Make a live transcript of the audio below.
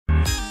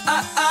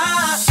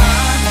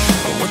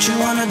What you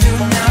wanna do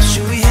now?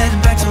 Should we head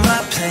back to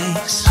my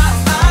place?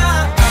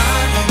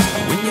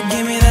 When you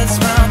give me that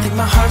smile, I think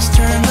my heart's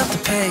turning up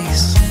the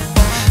pace.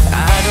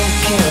 I don't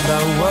care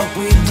about what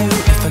we do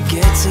if I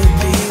get to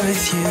be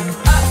with you.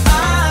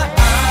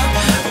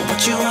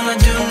 What you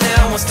wanna do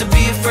now? What's to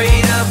be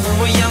afraid of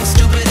when we're young,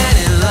 stupid, and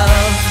in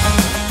love?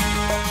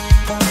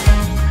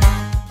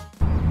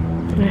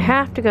 I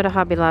have to go to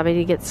Hobby Lobby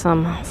to get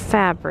some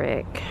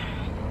fabric.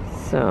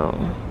 So,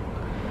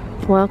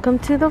 welcome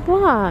to the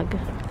vlog.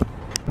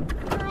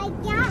 I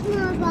got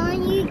my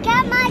phone. You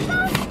got my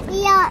phone?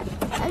 Yeah,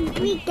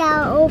 we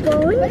got our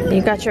phone.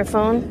 You got your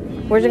phone?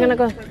 Where's it gonna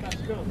go?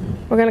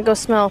 We're gonna go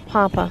smell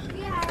Papa.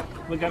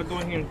 We gotta go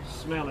in here and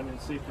smell him and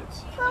see if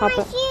it's... Put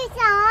my shoes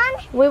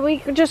on.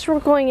 We're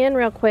going in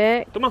real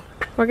quick. Come on.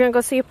 We're gonna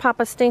go see if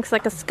Papa stinks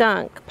like a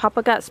skunk.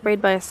 Papa got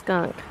sprayed by a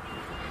skunk.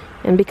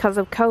 And because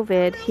of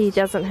COVID, he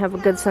doesn't have a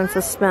good sense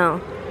of smell.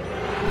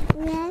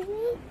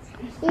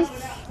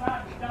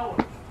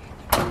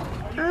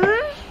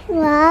 I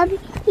love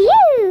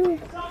you.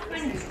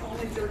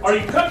 Are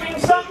you cooking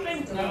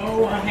something?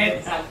 No, I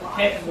had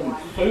some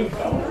food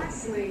on.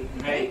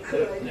 I ain't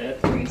cooked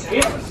nothing.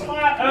 It's a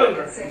slight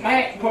odor.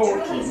 Back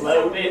porch is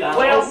loaded.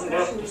 I opened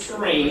up the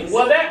screen.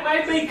 Well, that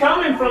may be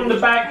coming from the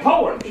back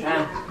porch.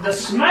 The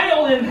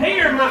smell in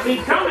here might be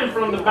coming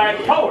from the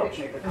back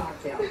porch.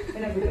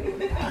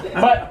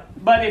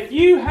 But if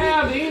you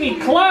have any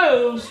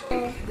clothes...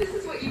 This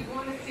is what you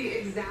want to see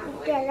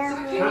exactly.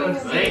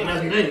 Ain't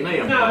nothing in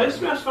there. No, it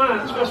smells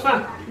fine. It smells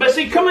fine. But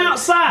see, come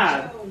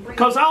outside.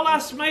 Because all I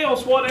smell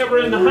is whatever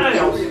in the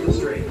house.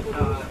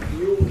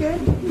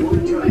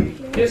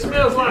 It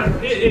smells like,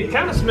 it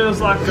kind of smells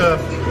like a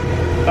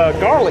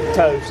garlic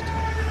toast.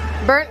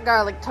 Burnt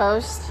garlic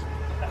toast.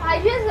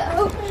 I just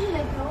opened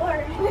the door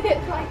and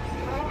it's like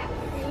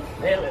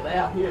Smell it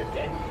out here,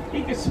 Daddy.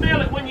 You can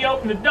smell it when you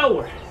open the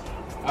door.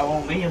 I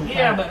won't be in.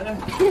 Yeah, but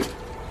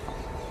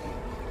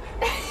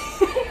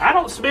I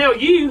don't smell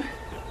you.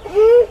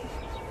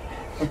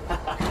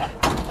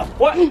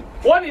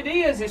 What it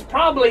is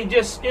probably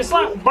just, it's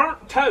like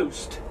burnt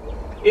toast.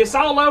 It's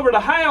all over the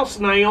house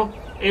now,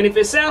 and if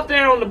it's out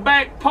there on the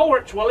back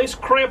porch, well, it's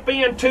crept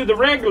into the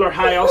regular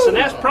house, and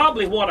that's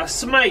probably what I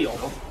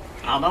smell.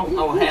 I don't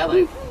know how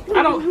they...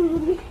 I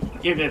don't...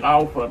 Get it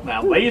off of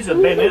now. These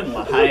have been in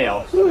my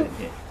house.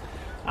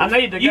 I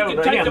need to go to You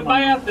can take a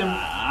bath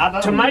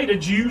and tomato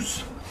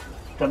juice.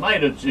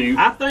 Tomato juice.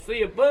 I think...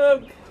 See a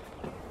bug?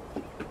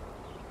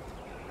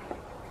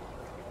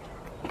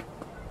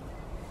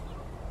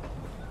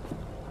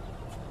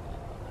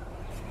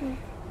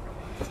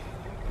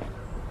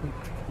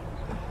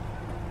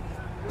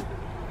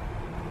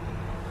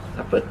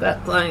 I put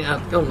that thing, I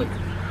was going to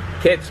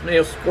catch me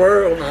a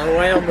squirrel, and I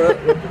wound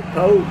up with a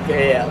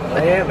polecat,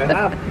 man, and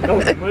I'm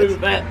going to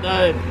move that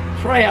dang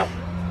trap,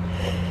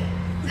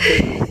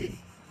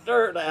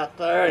 dirt out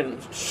there, and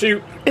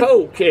shoot the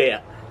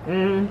polecat.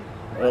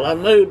 Well, I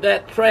moved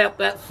that trap,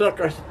 that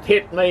sucker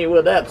hit me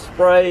with that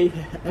spray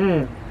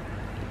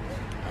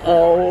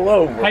all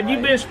over. Had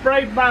you been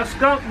sprayed by a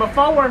skunk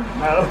before?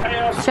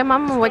 No. Show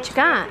Mama what you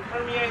got.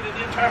 Permeated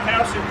the entire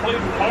house,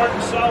 including hard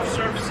and soft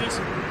surfaces.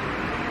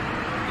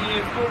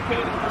 Yeah, full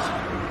pedicles.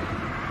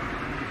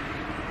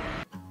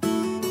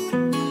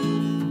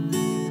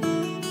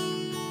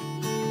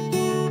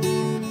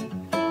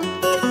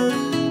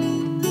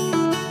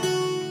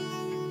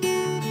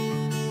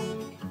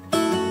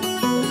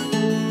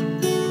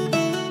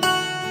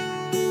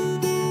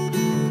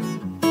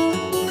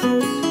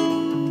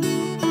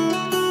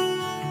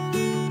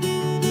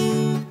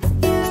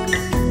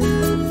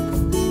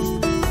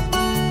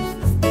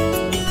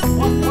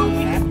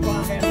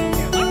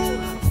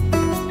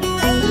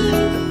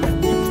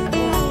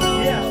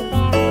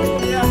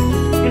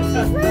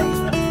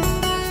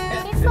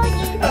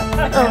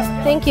 Oh,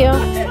 thank you.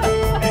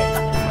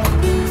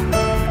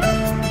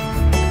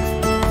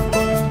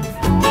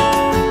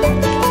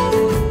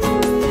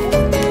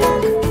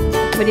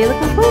 What are you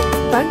looking for?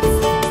 Bugs?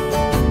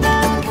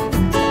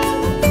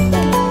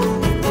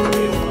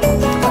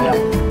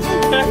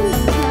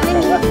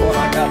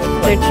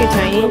 They're too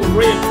tiny.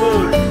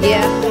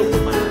 Yeah.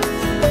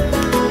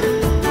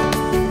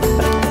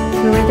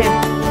 They're right there.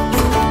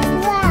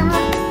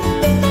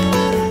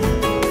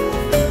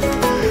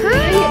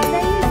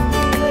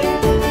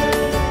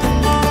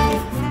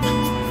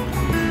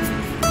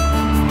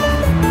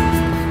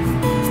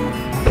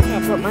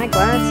 Put my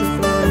glasses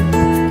on.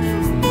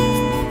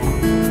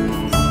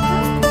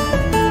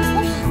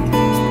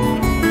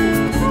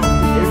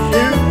 Your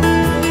shoe?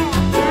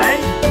 Hey?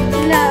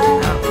 no.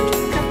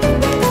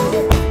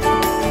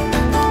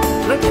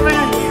 Look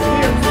around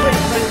here.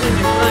 Here's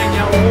anything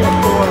y'all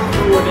want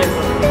for it in.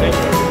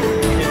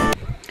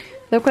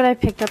 Look what I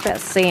picked up at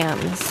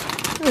Sam's.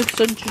 It's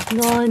a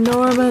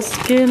ginormous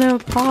Skinny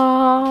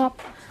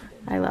Pop.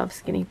 I love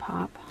Skinny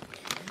Pop.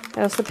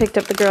 I also picked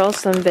up the girls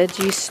some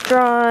veggie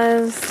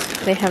straws.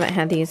 They haven't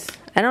had these.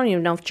 I don't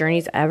even know if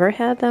Journey's ever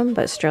had them,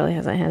 but Sterling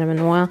hasn't had them in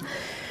a while.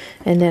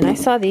 And then I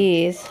saw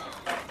these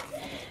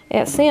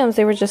at Sam's.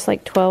 They were just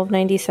like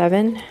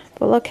 $12.97.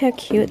 But look how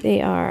cute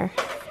they are.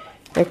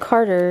 They're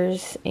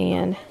Carters,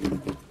 and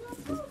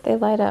they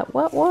light up.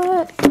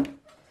 What?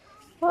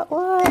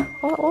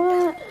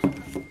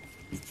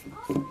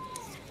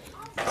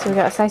 So we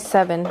got a size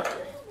 7.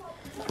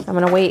 I'm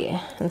going to wait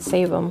and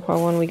save them for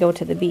when we go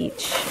to the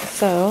beach.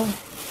 So,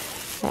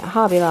 at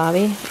Hobby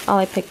Lobby, all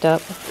I picked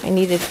up, I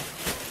needed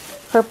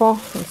purple,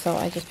 and so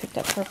I just picked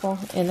up purple.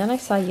 And then I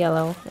saw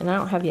yellow, and I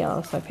don't have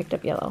yellow, so I picked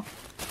up yellow.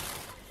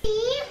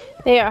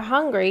 They are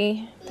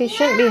hungry. They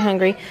shouldn't be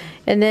hungry.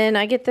 And then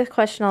I get this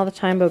question all the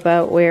time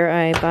about where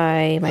I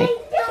buy my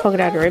polka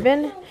dot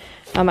ribbon.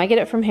 I get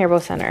it from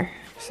Hairbow Center.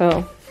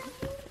 So,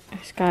 I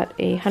just got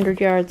 100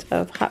 yards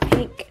of hot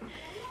pink.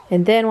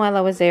 And then while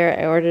I was there,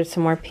 I ordered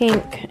some more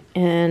pink,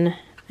 and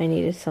I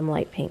needed some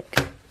light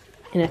pink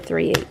in a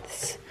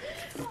 3/8.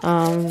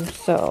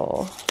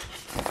 So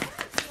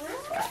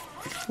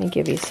let me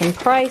give you some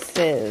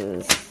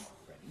prices.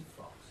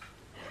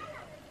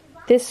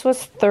 This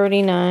was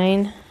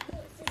 $39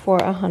 for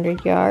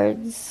 100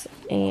 yards,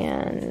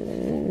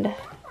 and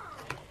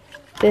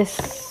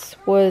this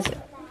was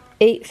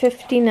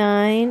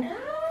 $8.59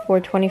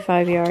 for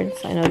 25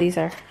 yards. I know these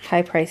are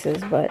high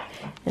prices, and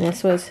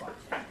this was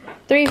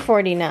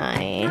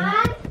 $3.49.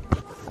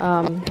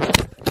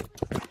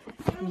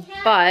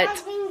 But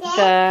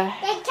the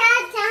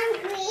cat's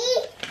hungry.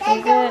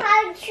 They don't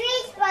have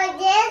treats for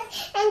this,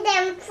 and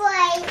then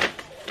play.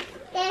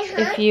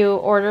 If you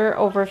order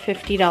over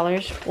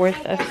 $50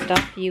 worth of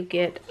stuff, you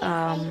get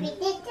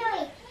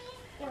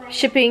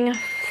shipping,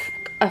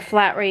 a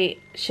flat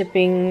rate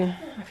shipping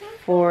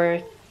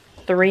for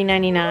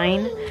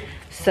 $3.99.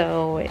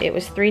 So it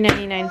was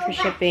 $3.99 for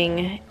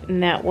shipping,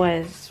 and that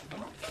was.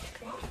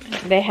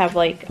 They have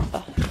like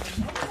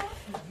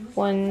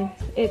one,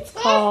 it's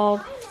called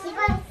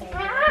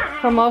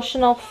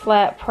Promotional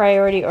Flat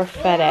Priority or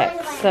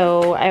FedEx.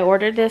 So I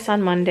ordered this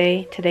on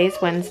Monday, today's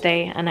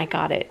Wednesday, and I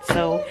got it.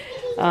 So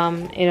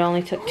it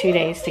only took 2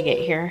 days to get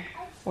here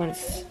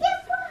once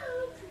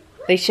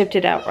they shipped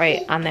it out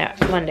right on that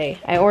Monday.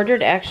 I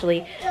ordered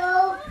actually,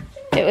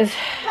 it was,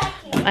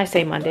 I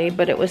say Monday,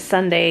 but it was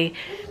Sunday,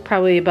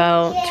 probably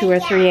about 2 or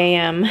 3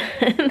 a.m.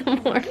 in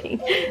the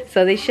morning.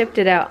 So they shipped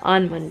it out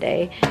on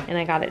Monday, and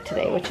I got it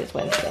today, which is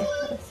Wednesday.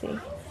 Let's see.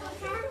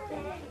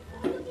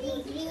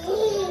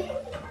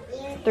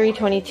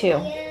 $3.22.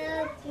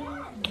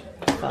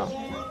 So,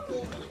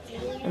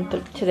 and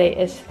today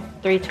is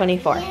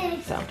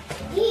 $3.24. So,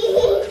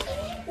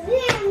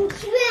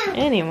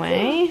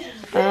 anyway,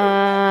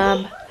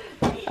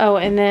 oh,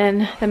 and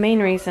then the main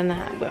reason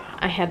that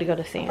I had to go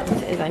to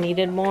Sam's is I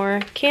needed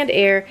more canned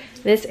air.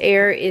 This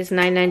air is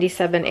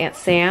 $9.97 at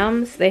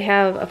Sam's. They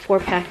have a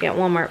 4-pack at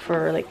Walmart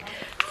for like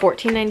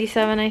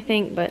 $14.97, I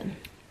think, but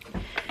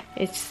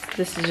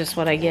this is just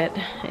what I get.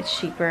 It's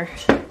cheaper.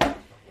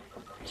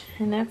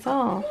 And that's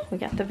all. We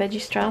got the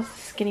veggie straws,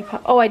 skinny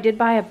pop. Oh, I did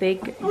buy a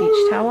big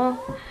beach towel,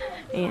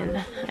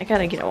 and I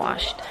gotta get it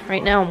washed.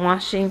 Right now I'm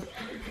washing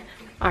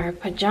our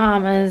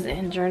pajamas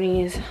and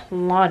Journey's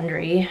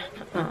laundry.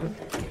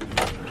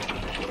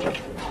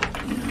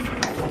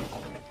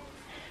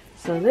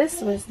 So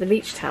this was the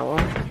beach towel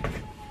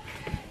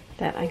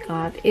that I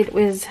got. It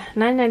was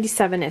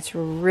 $9.97. It's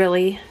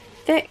really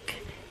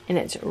thick and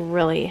it's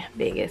really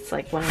big. It's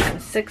like one of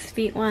those 6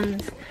 feet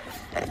ones.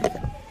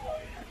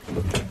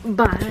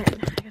 But I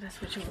gotta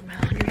switch over my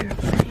laundry real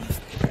quick.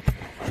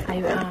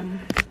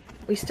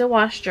 We still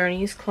wash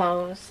Journey's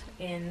clothes,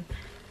 and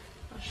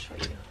I'll show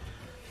you.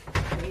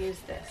 We use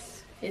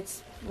this.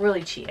 It's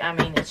really cheap. I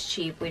mean, it's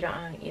cheap. We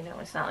don't, you know,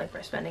 it's not like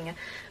we're spending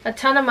a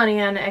ton of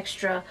money on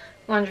extra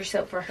laundry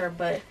soap for her,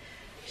 but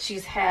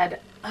she's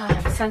had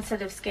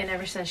sensitive skin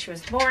ever since she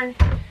was born.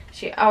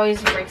 She always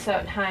breaks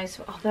out in hives,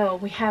 although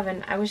we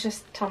haven't, I was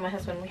just telling my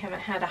husband, we haven't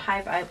had a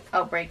hive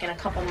outbreak in a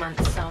couple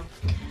months, so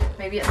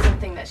maybe it's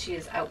something that she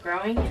is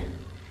outgrowing.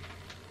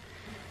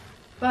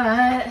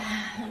 But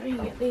let me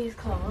get these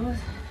clothes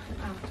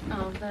out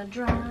of the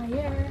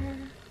dryer.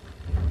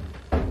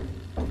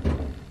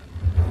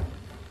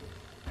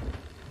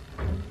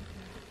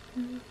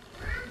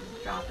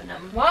 Dropping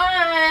them.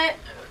 What?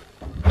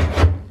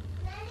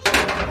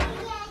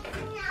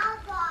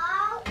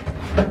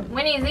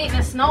 Winnie's eating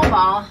a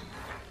snowball.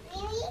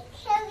 Winnie,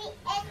 shall we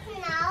eat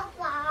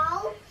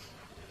snowball?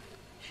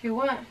 She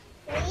what?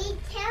 We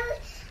tear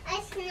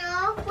a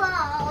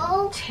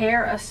snowball.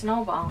 Tear a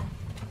snowball.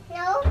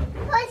 No,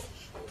 push,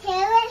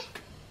 tear it.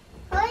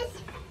 Push,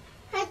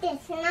 put the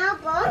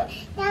snowball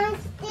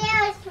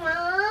downstairs,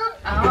 Mom.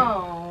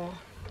 Oh.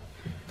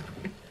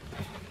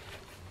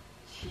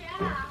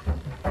 Yeah.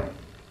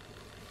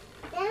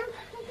 Then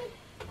put it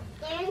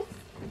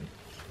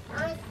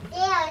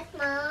downstairs,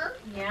 Mom.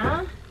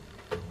 Yeah?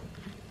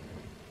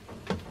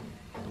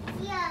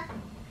 Yeah.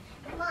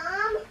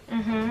 Mom.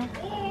 Mm-hmm.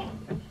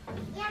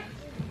 Yeah.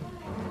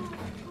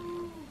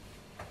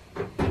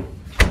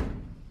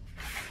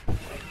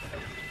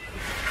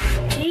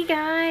 Hey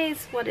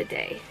guys, what a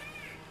day.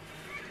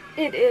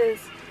 It is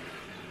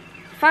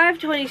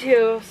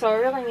 5:22, so I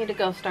really need to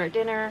go start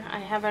dinner.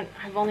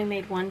 I've only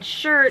made one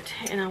shirt,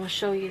 and I will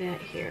show you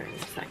that here in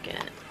a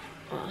second.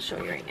 Well, I'll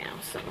show you right now.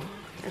 So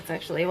it's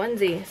actually a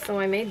onesie. So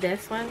I made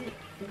this one,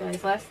 you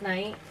guys, last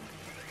night.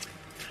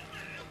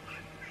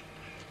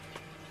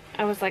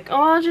 I was like,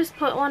 oh, I'll just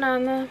put one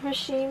on the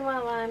machine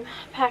while I'm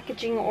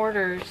packaging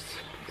orders.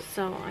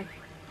 So I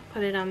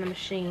put it on the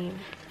machine.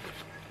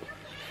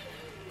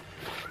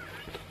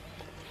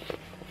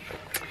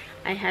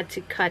 I had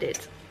to cut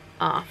it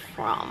off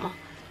from,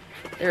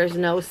 there's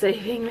no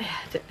saving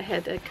that. I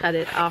had to cut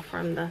it off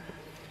from the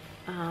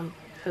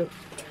hoop.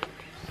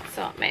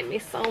 So it made me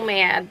so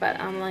mad, but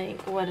I'm like,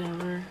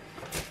 whatever.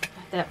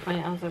 At that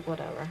point, I was like,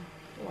 whatever.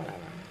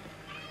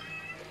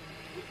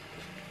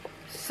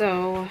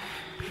 So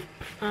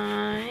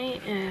I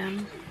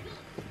am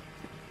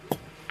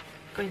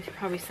going to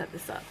probably set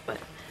this up, but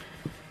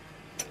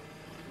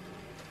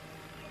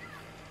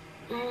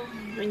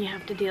when you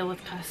have to deal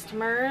with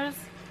customers,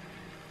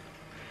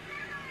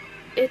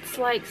 it's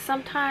like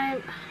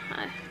sometimes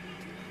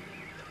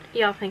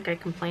y'all think I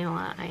complain a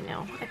lot. I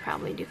know I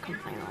probably do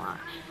complain a lot,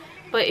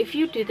 but if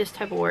you do this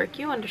type of work,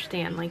 you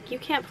understand, like, you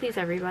can't please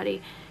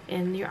everybody,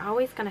 and you're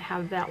always gonna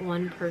have that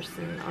one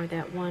person or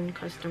that one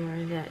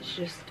customer that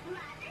just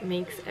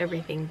makes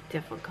everything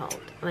difficult.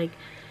 Like,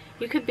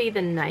 you could be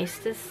the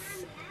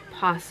nicest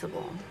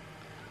possible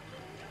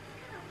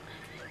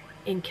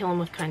and kill them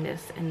with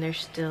kindness, and they're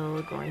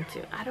still going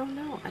to, I don't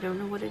know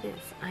what it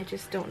is. I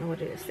just don't know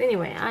what it is.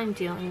 Anyway, I'm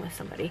dealing with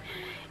somebody,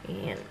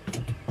 and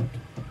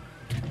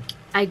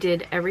I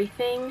did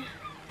everything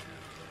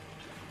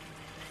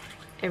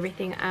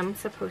I'm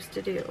supposed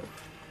to do,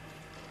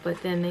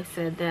 but then they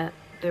said that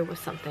there was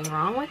something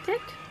wrong with it,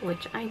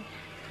 which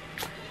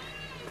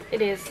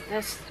it's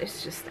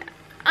just that.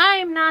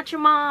 I'm not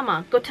your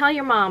mama. Go tell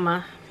your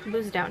mama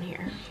who's down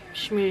here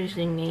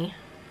schmoozing me.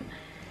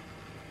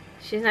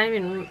 She's not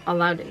even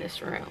allowed in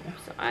this room,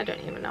 so I don't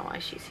even know why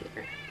she's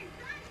here.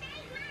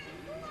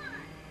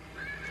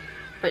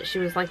 But she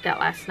was like that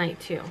last night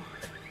too.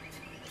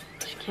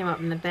 She came up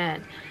in the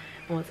bed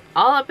and was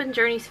all up in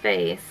Journey's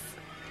face.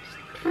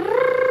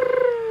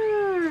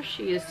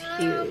 She is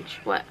huge.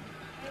 What?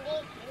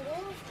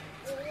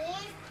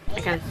 I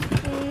gotta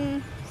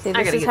See,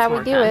 this is how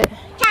we do it.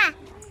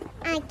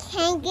 I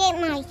can't get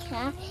my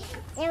cup.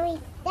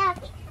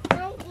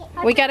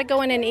 We gotta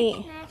go in and eat.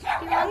 You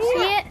want to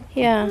see it?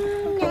 Yeah.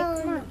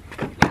 No.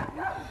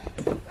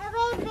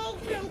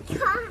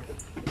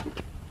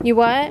 You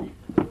what?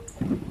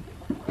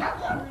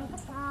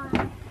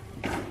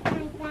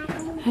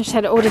 I just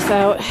had Otis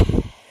out.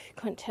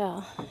 Couldn't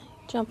tell.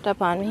 Jumped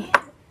up on me.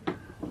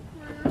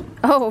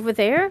 Oh, over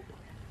there?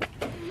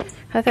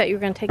 I thought you were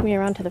going to take me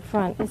around to the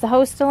front. Is the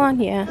hose still on?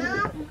 Yeah.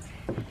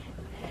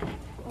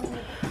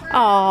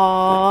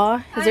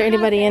 Aww. Is there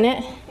anybody in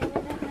it? No,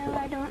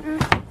 I don't know.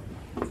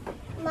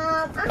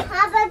 Mom, I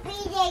have a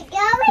BJ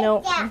going.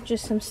 Nope,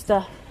 just some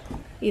stuff.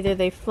 Either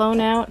they've flown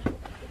out.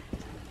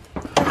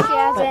 She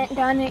hasn't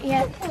done it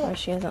yet. Or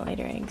she hasn't laid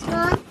her eggs.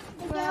 Mom,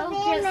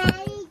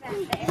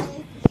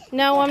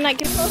 No, I'm not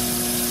getting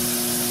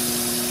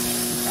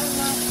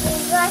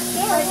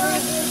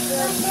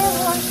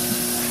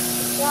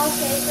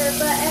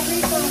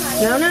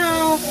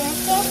No.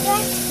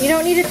 You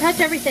don't need to touch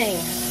everything.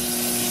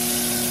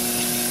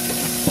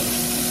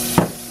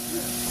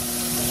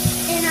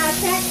 In our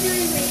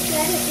factory, we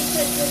said it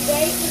because the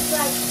date was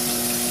like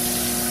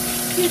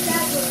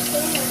 2010 or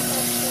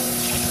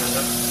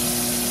something.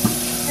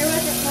 There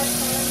wasn't much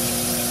time.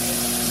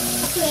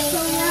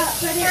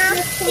 But it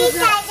just pulls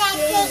out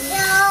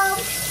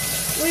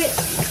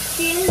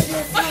skin is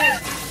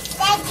like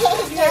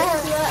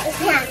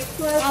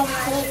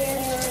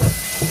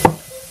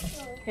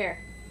Here.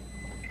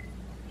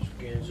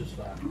 Skin's just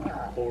like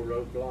a poor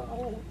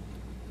roadblock.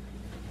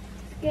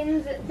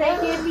 skins. They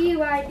give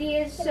you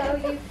ideas so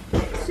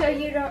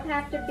you don't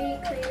have to be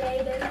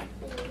creative.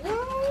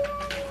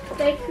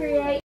 They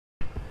create.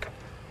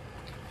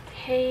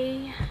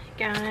 Hey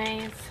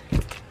guys,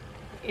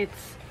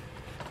 it's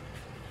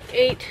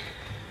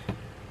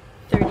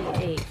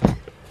 8:38.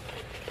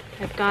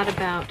 I've got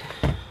about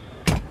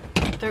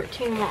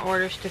 13 more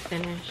orders to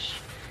finish.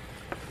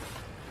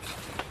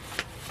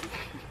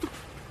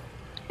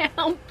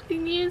 Help,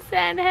 you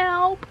said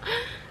help.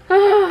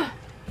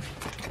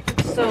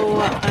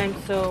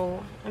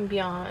 I'm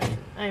beyond.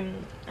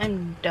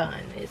 I'm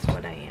done is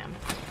what I am.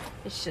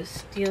 It's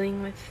just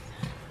dealing with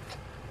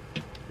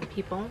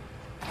people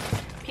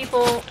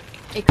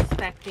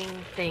expecting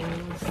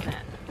things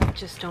that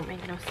just don't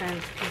make no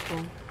sense.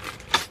 People,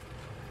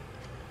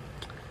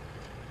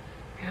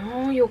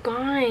 oh, you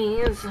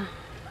guys,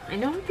 I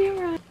know it'll be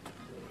alright.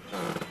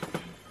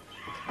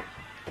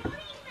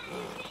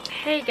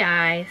 Hey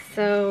guys,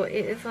 so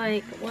it is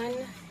like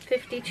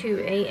 1:52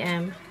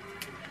 a.m.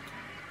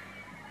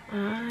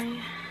 I'm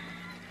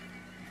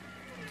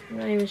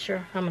not even sure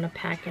if I'm gonna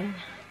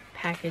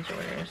package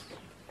orders.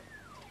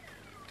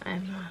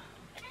 I'm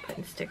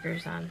putting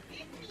stickers on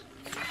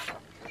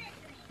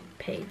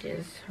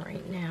pages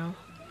right now.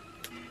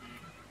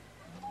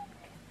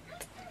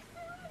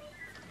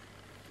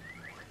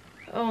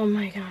 Oh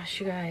my gosh,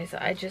 you guys,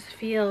 I just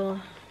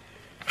feel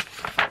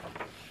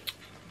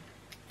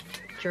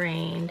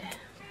drained.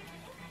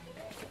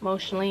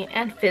 Emotionally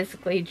and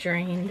physically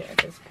drained at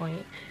this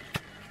point.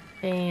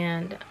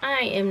 And I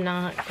am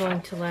not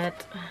going to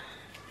let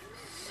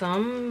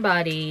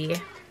somebody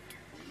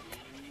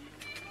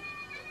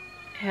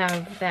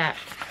have that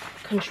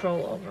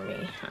control over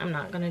me. I'm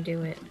not going to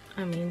do it.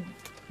 I mean,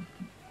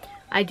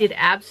 I did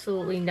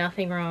absolutely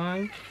nothing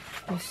wrong.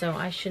 And so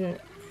I shouldn't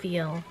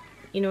feel,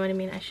 you know what I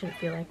mean? I shouldn't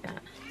feel like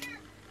that.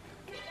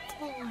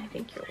 Oh, I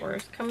think your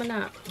order's coming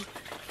up.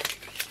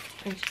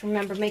 I just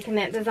remember making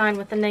that design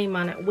with the name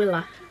on it,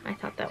 Willa. I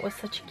thought that was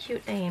such a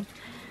cute name.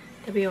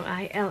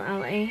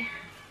 W-I-L-L-A.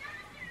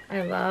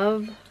 I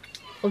love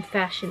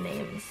old-fashioned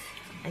names.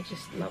 I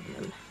just love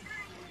them.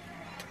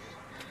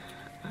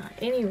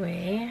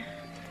 Anyway,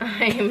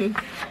 I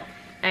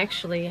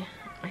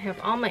have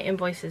all my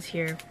invoices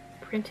here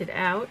printed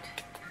out.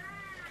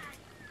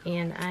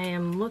 And I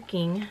am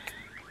looking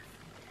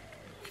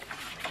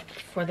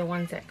for the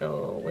ones that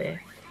go with,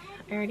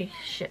 I already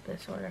shipped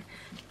this order,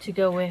 to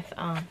go with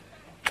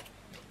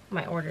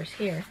my orders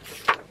here.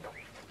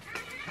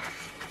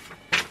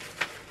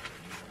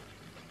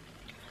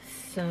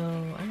 So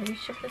I already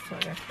shipped this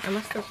order. I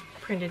must have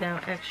printed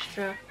out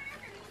extra.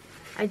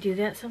 I do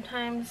that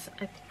sometimes.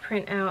 I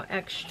print out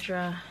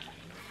extra.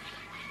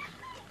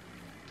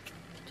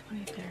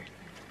 23rd.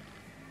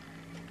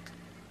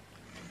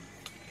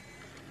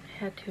 I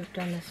had to have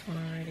done this one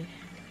already.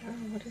 Oh,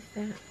 what is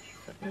that?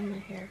 Something in my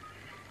hair.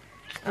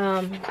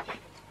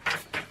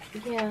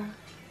 Yeah.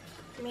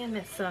 Man,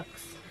 that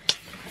sucks.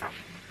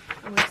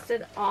 I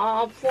wasted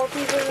all 4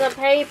 pieces of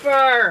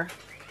paper.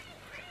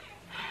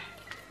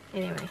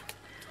 Anyway,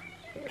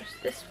 here's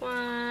this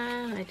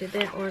one. I did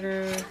that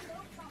order.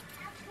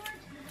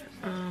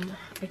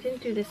 I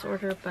didn't do this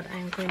order, but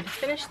I'm going to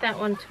finish that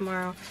one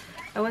tomorrow.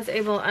 I was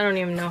able, I don't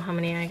even know how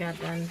many I got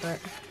done, but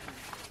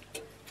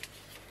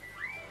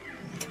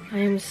I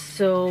am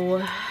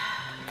so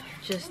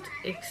just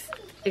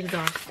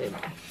exhausted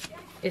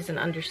is an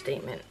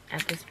understatement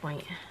at this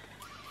point.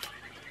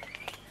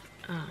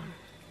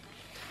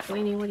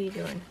 Winnie, what are you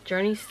doing?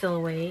 Journey's still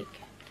awake.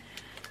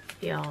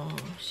 Y'all,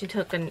 she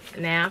took a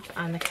nap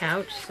on the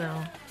couch,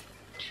 so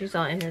she's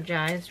all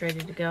energized, ready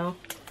to go.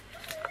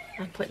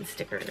 I'm putting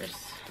stickers.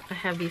 I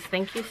have these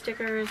thank you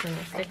stickers, and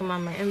I stick them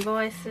on my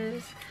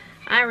invoices.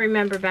 I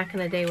remember back in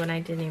the day when I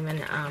didn't even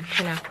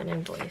print out an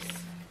invoice.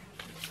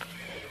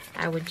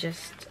 I would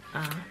just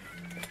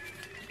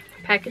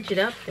package it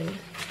up, and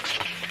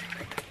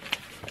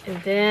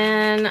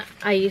then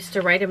I used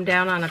to write them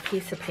down on a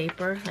piece of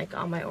paper, like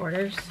all my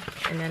orders,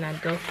 and then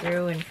I'd go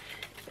through, and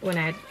when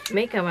I'd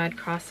make them, I'd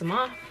cross them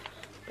off.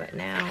 But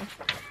now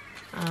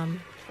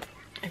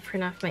I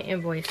print off my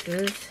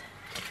invoices.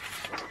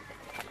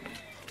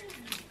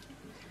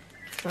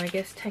 So I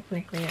guess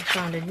technically I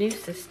found a new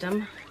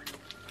system.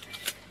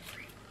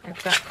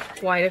 I've got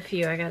quite a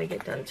few I gotta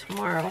get done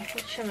tomorrow,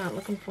 which I'm not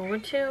looking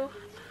forward to,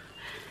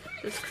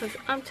 just because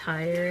I'm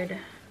tired.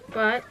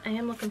 But I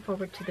am looking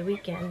forward to the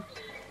weekend.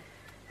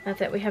 Not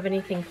that we have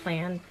anything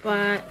planned,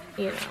 but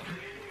you know,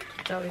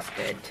 it's always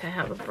good to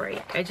have a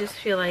break. I just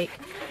feel like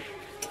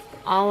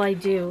all I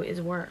do is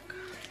work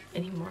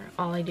anymore.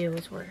 All I do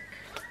is work.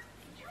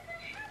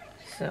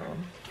 So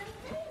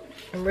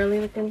I'm really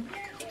looking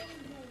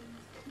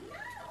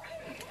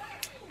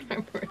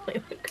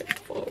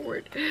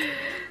forward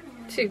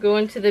to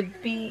going to the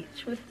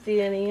beach with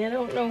Danny. I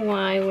don't know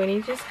why. When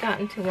he just got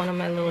into one of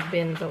my little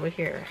bins over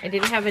here. I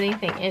didn't have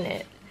anything in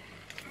it,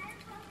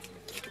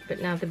 but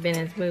now the bin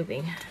is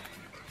moving.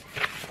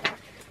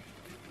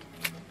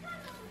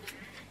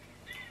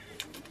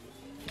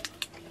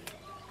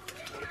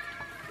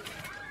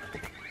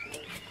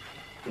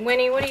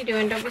 Winnie, what are you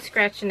doing? Don't be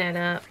scratching that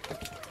up.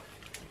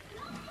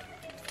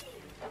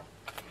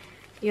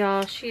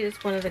 Y'all, she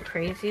is one of the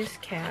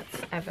craziest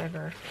cats I've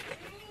ever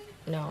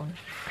known.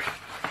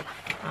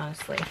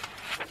 Honestly.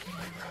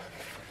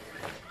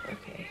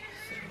 Okay,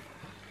 so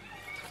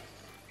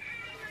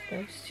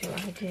those two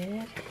I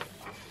did.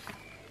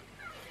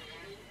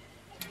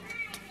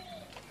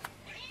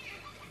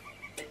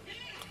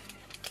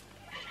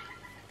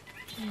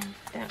 And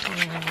that one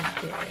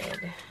I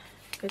did.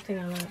 Good thing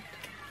I looked.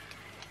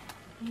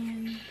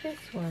 And this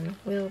one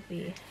will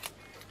be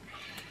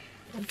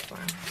done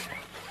tomorrow.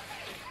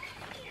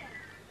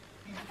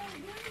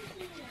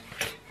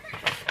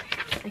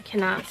 I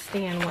cannot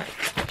stand what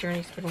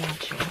Journey's been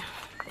watching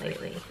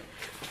lately.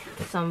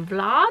 Some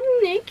Vlad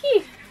and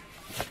Nikki.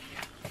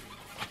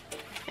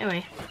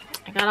 Anyway,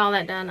 I got all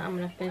that done. I'm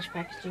going to finish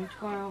packaging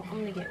tomorrow.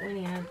 I'm going to get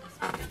Winnie out of this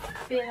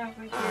bin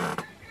over here.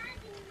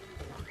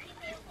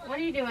 What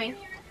are you doing?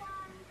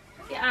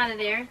 Get out of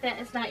there. That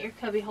is not your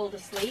cubby hole to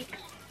sleep.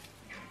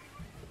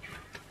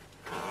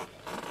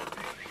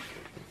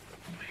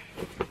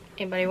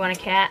 Anybody want a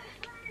cat?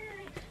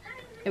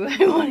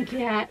 Anybody want a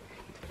cat?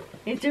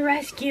 It's a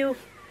rescue.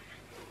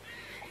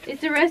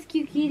 It's a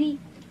rescue kitty.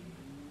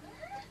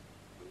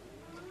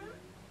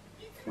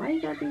 Why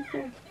you gotta be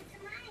so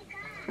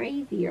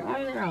crazy? Your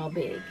arms are all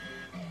big.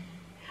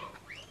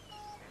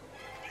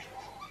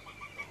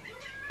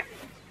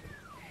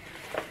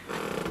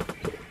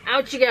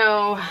 Out you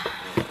go.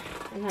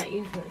 I'm not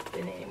using this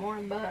bin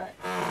anymore, but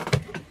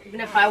even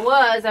if I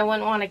was, I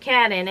wouldn't want a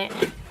cat in it.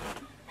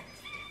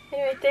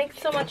 Anyway, thanks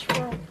so much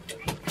for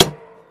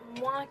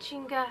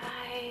watching,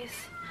 guys.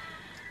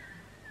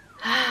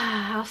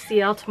 I'll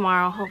see y'all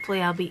tomorrow.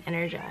 Hopefully I'll be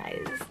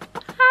energized.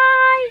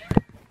 Bye!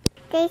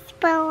 Thanks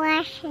for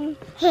watching.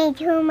 See you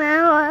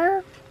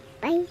tomorrow.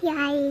 Bye,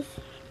 guys.